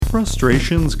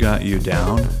Frustrations got you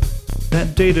down?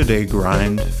 That day-to-day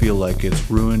grind feel like it's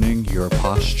ruining your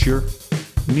posture?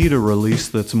 Need a release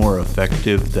that's more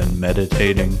effective than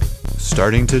meditating?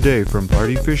 Starting today from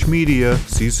Partyfish Media,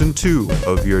 Season 2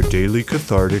 of your daily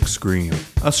cathartic scream.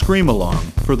 A scream-along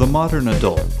for the modern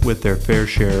adult with their fair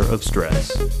share of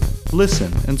stress.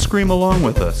 Listen and scream along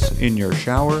with us in your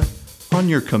shower, on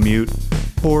your commute,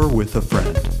 or with a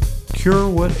friend. Cure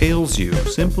what ails you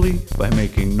simply by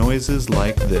making noises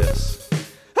like this.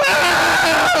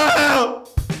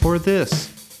 Or this.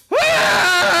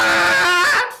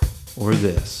 Or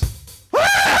this.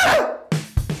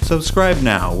 Subscribe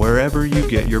now wherever you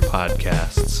get your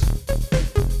podcasts.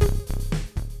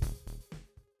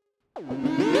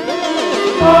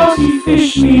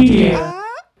 Partyfish Media.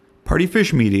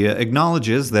 Partyfish Media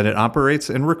acknowledges that it operates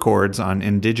and records on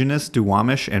indigenous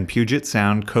Duwamish and Puget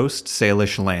Sound Coast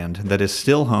Salish land that is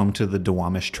still home to the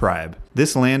Duwamish tribe.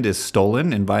 This land is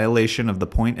stolen in violation of the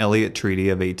Point Elliott Treaty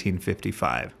of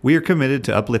 1855. We are committed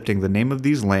to uplifting the name of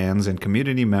these lands and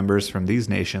community members from these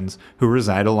nations who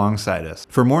reside alongside us.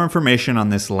 For more information on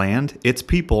this land, its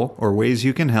people, or ways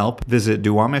you can help, visit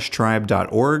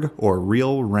duwamishtribe.org or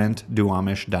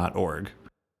realrentduwamish.org.